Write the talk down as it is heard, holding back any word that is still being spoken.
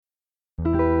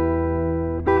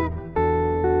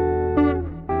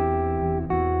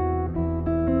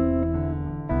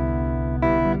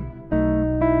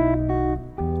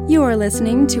You are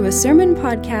listening to a sermon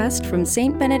podcast from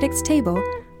St. Benedict's Table,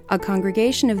 a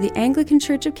congregation of the Anglican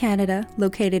Church of Canada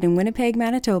located in Winnipeg,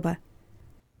 Manitoba.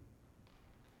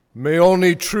 May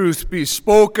only truth be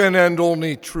spoken and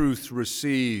only truth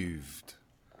received.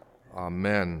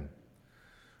 Amen.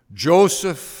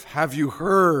 Joseph, have you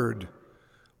heard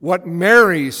what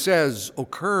Mary says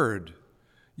occurred?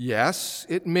 Yes,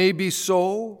 it may be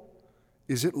so.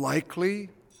 Is it likely?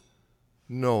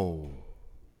 No.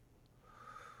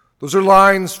 Those are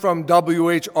lines from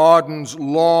W.H. Auden's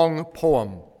long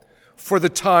poem, For the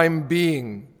Time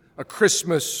Being, a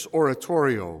Christmas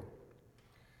oratorio.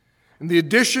 In the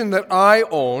edition that I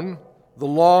own, the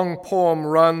long poem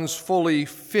runs fully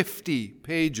 50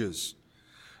 pages,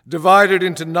 divided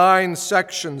into 9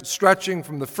 sections, stretching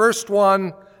from the first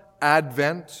one,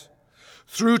 Advent,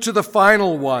 through to the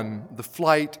final one, the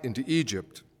flight into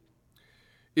Egypt.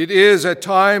 It is at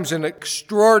times an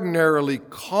extraordinarily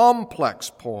complex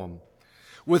poem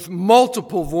with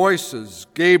multiple voices,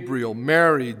 Gabriel,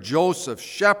 Mary, Joseph,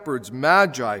 shepherds,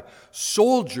 magi,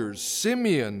 soldiers,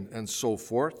 Simeon, and so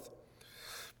forth,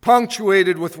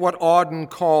 punctuated with what Auden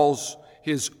calls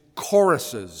his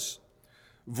choruses,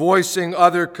 voicing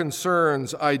other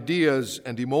concerns, ideas,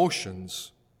 and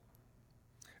emotions.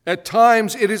 At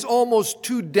times, it is almost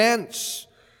too dense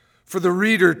for the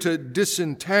reader to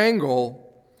disentangle.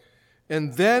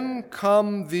 And then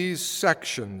come these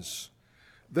sections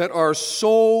that are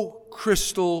so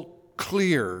crystal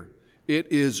clear,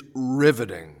 it is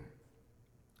riveting.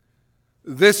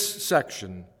 This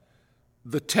section,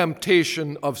 the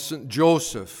temptation of St.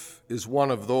 Joseph, is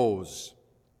one of those.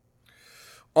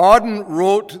 Auden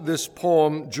wrote this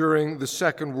poem during the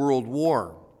Second World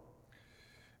War.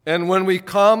 And when we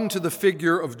come to the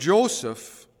figure of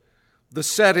Joseph, the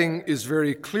setting is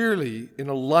very clearly in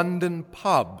a London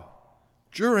pub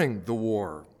during the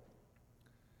war.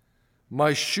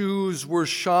 My shoes were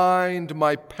shined,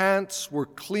 my pants were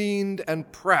cleaned and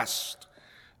pressed.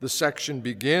 The section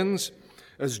begins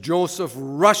as Joseph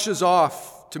rushes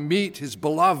off to meet his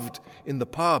beloved in the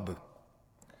pub.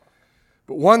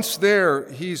 But once there,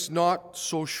 he's not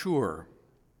so sure.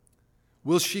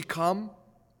 Will she come?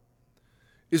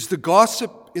 Is the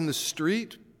gossip in the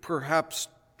street perhaps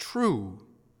true?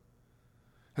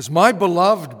 Has my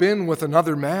beloved been with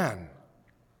another man?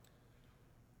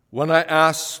 When I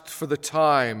asked for the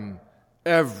time,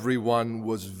 everyone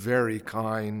was very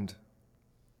kind.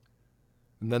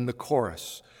 And then the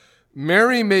chorus.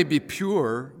 Mary may be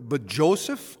pure, but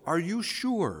Joseph, are you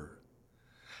sure?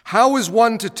 How is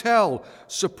one to tell?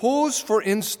 Suppose, for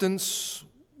instance,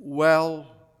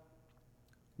 well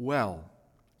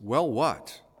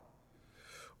what?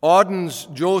 Auden's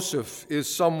Joseph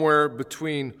is somewhere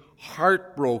between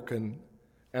heartbroken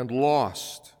and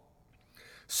lost,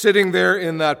 sitting there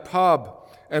in that pub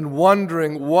and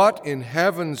wondering what in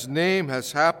heaven's name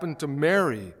has happened to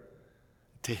Mary,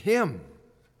 to him.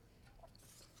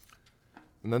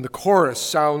 And then the chorus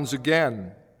sounds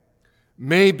again.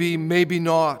 Maybe, maybe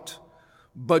not.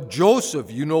 But Joseph,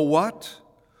 you know what?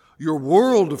 Your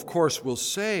world, of course, will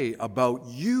say about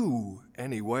you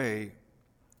anyway.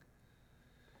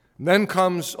 And then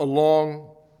comes a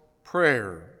long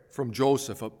prayer from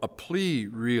Joseph, a plea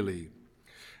really.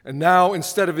 And now,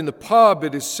 instead of in the pub,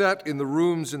 it is set in the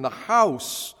rooms in the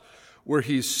house where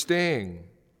he's staying.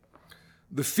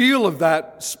 The feel of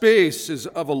that space is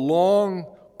of a long,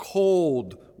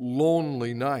 cold,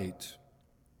 lonely night.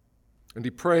 And he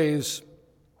prays,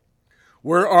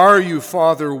 Where are you,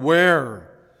 Father,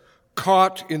 where?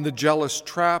 Caught in the jealous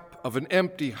trap of an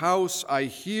empty house, I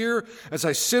hear, as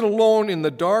I sit alone in the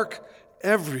dark,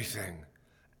 everything.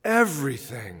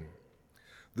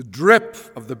 The drip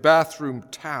of the bathroom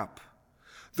tap,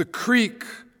 the creak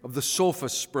of the sofa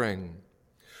spring,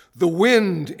 the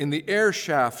wind in the air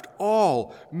shaft,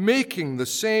 all making the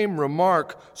same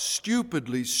remark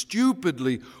stupidly,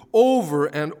 over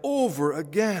and over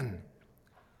again.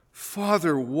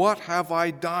 Father, what have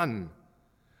I done?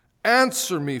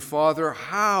 Answer me, Father,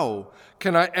 how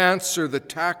can I answer the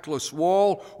tactless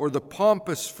wall or the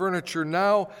pompous furniture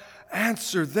now?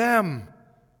 Answer them.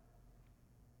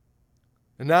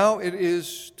 And now it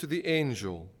is to the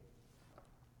angel,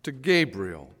 to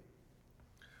Gabriel,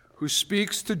 who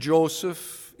speaks to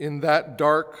Joseph in that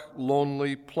dark,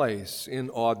 lonely place in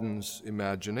Auden's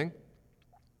imagining.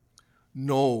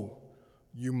 No,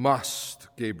 you must,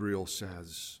 Gabriel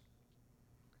says.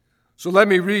 So let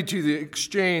me read to you the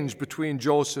exchange between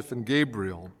Joseph and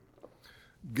Gabriel.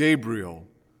 Gabriel,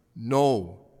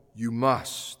 no, you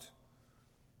must.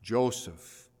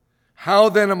 Joseph, how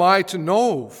then am I to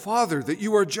know, Father, that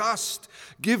you are just?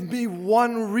 Give me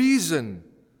one reason.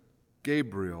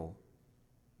 Gabriel,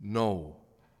 no,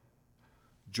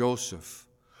 Joseph.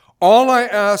 All I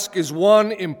ask is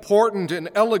one important and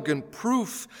elegant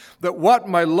proof that what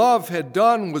my love had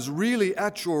done was really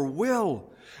at your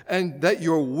will, and that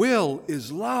your will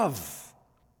is love.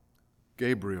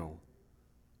 Gabriel,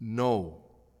 no,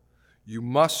 you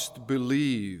must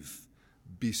believe,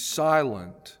 be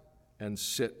silent, and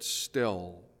sit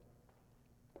still.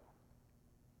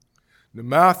 Now,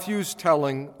 Matthew's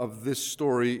telling of this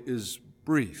story is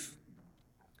brief.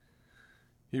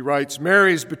 He writes,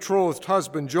 Mary's betrothed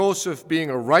husband Joseph, being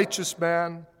a righteous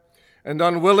man and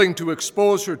unwilling to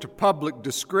expose her to public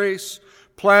disgrace,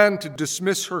 planned to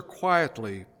dismiss her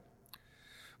quietly.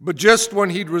 But just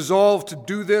when he'd resolved to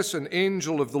do this, an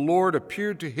angel of the Lord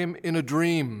appeared to him in a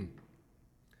dream.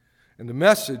 And the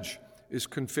message is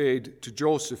conveyed to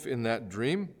Joseph in that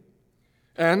dream.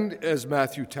 And as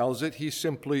Matthew tells it, he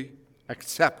simply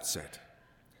accepts it.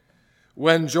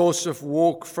 When Joseph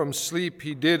woke from sleep,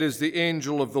 he did as the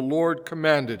angel of the Lord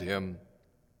commanded him.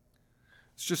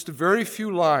 It's just a very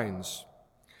few lines.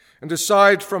 And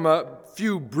aside from a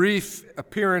few brief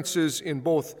appearances in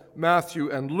both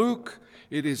Matthew and Luke,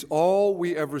 it is all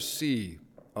we ever see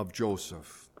of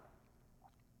Joseph.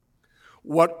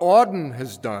 What Auden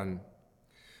has done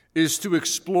is to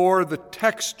explore the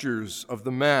textures of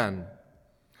the man,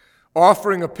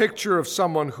 offering a picture of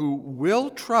someone who will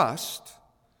trust,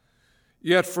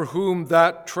 yet for whom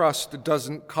that trust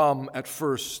doesn't come at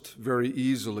first very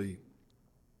easily.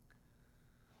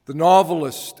 The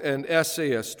novelist and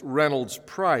essayist Reynolds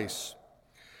Price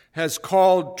has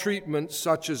called treatment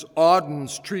such as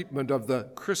Auden's treatment of the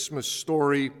Christmas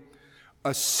story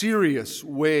a serious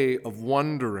way of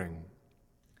wondering,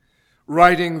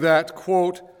 writing that,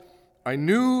 quote, I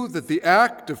knew that the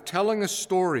act of telling a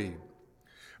story,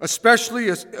 especially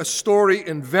a story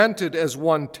invented as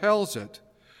one tells it,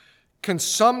 can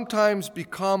sometimes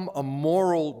become a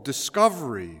moral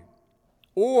discovery,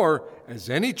 or, as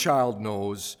any child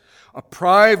knows, a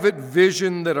private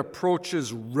vision that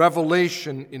approaches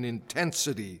revelation in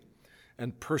intensity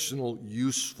and personal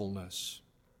usefulness.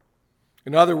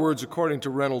 In other words, according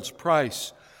to Reynolds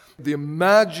Price, the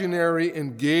imaginary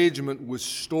engagement with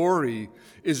story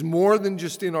is more than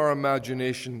just in our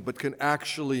imagination, but can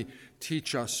actually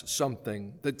teach us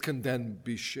something that can then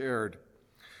be shared.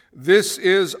 This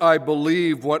is, I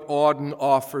believe, what Auden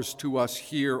offers to us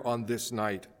here on this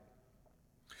night.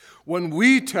 When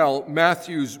we tell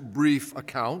Matthew's brief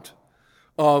account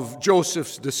of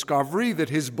Joseph's discovery that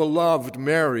his beloved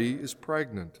Mary is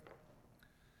pregnant,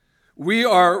 we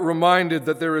are reminded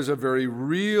that there is a very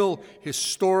real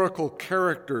historical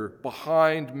character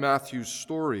behind Matthew's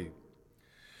story,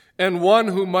 and one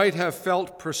who might have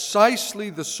felt precisely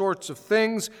the sorts of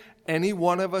things any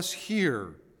one of us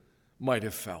here might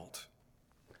have felt.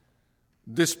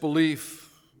 Disbelief,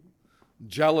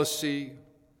 jealousy,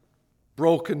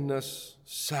 brokenness,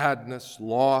 sadness,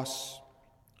 loss.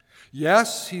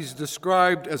 Yes, he's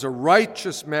described as a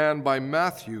righteous man by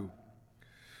Matthew,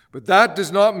 but that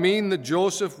does not mean that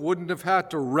Joseph wouldn't have had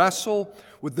to wrestle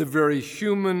with the very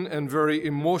human and very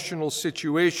emotional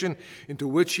situation into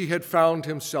which he had found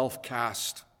himself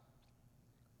cast.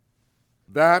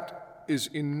 That is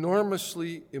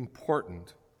enormously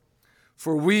important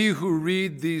for we who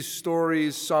read these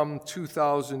stories some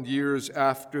 2,000 years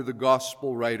after the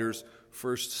gospel writers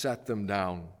first set them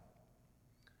down.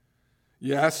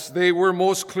 Yes, they were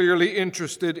most clearly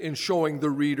interested in showing the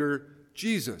reader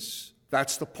Jesus.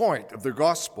 That's the point of the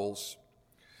Gospels.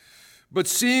 But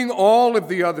seeing all of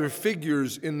the other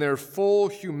figures in their full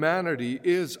humanity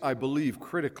is, I believe,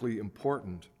 critically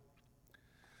important.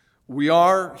 We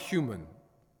are human,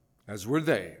 as were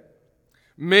they,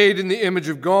 made in the image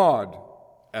of God,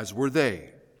 as were they.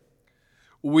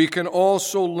 We can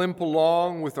also limp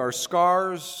along with our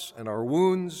scars and our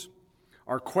wounds,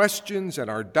 our questions and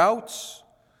our doubts,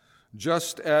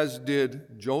 just as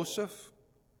did Joseph,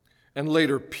 and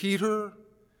later Peter,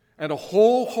 and a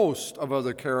whole host of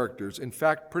other characters. In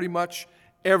fact, pretty much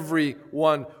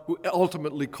everyone who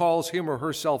ultimately calls him or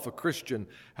herself a Christian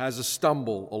has a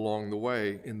stumble along the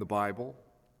way in the Bible.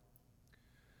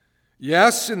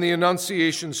 Yes, in the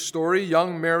Annunciation story,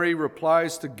 young Mary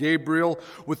replies to Gabriel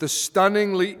with a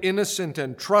stunningly innocent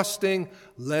and trusting,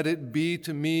 "Let it be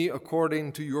to me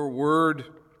according to your word."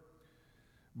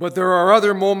 But there are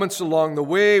other moments along the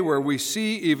way where we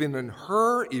see, even in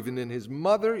her, even in his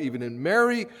mother, even in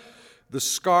Mary, the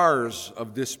scars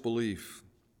of disbelief.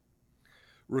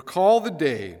 Recall the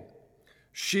day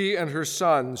she and her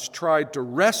sons tried to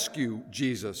rescue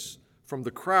Jesus from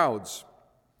the crowds,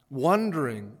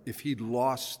 wondering if he'd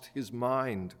lost his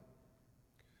mind.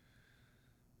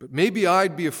 But maybe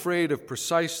I'd be afraid of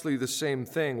precisely the same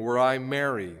thing were I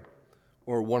Mary,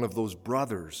 or one of those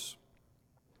brothers.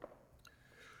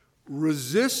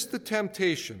 Resist the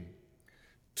temptation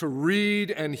to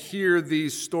read and hear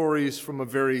these stories from a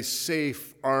very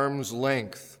safe arm's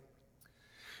length,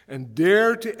 and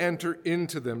dare to enter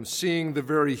into them seeing the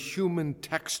very human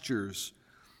textures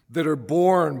that are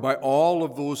borne by all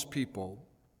of those people.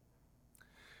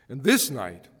 And this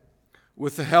night,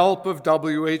 with the help of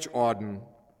W.H. Auden,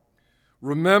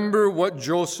 remember what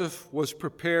Joseph was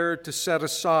prepared to set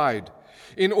aside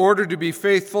in order to be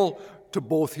faithful to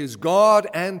both his God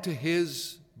and to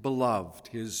his beloved,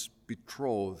 his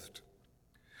betrothed,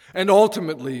 and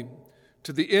ultimately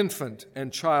to the infant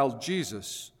and child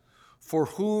Jesus, for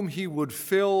whom he would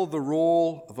fill the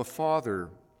role of a father,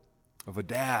 of a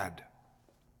dad.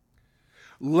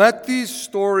 Let these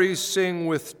stories sing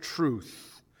with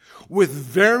truth, with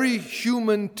very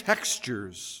human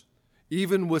textures,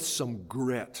 even with some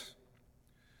grit.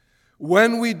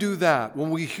 When we do that, when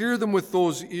we hear them with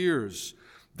those ears,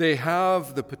 they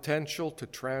have the potential to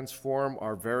transform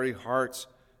our very hearts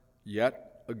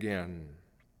yet again.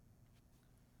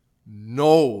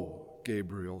 No,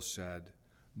 Gabriel said,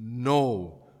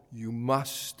 no, you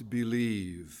must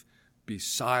believe. Be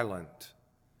silent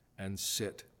and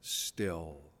sit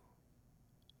still.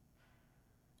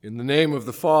 In the name of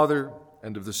the Father,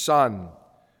 and of the Son,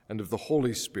 and of the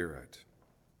Holy Spirit.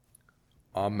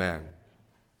 Amen.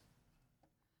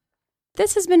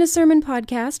 This has been a sermon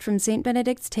podcast from St.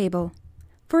 Benedict's Table.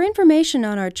 For information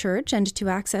on our church and to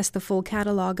access the full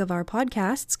catalog of our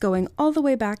podcasts going all the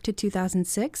way back to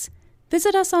 2006,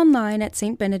 visit us online at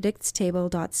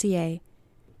stbenedictstable.ca.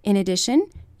 In addition,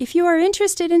 if you are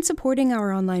interested in supporting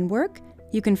our online work,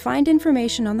 you can find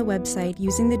information on the website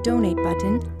using the Donate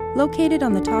button located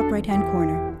on the top right-hand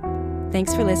corner.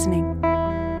 Thanks for listening.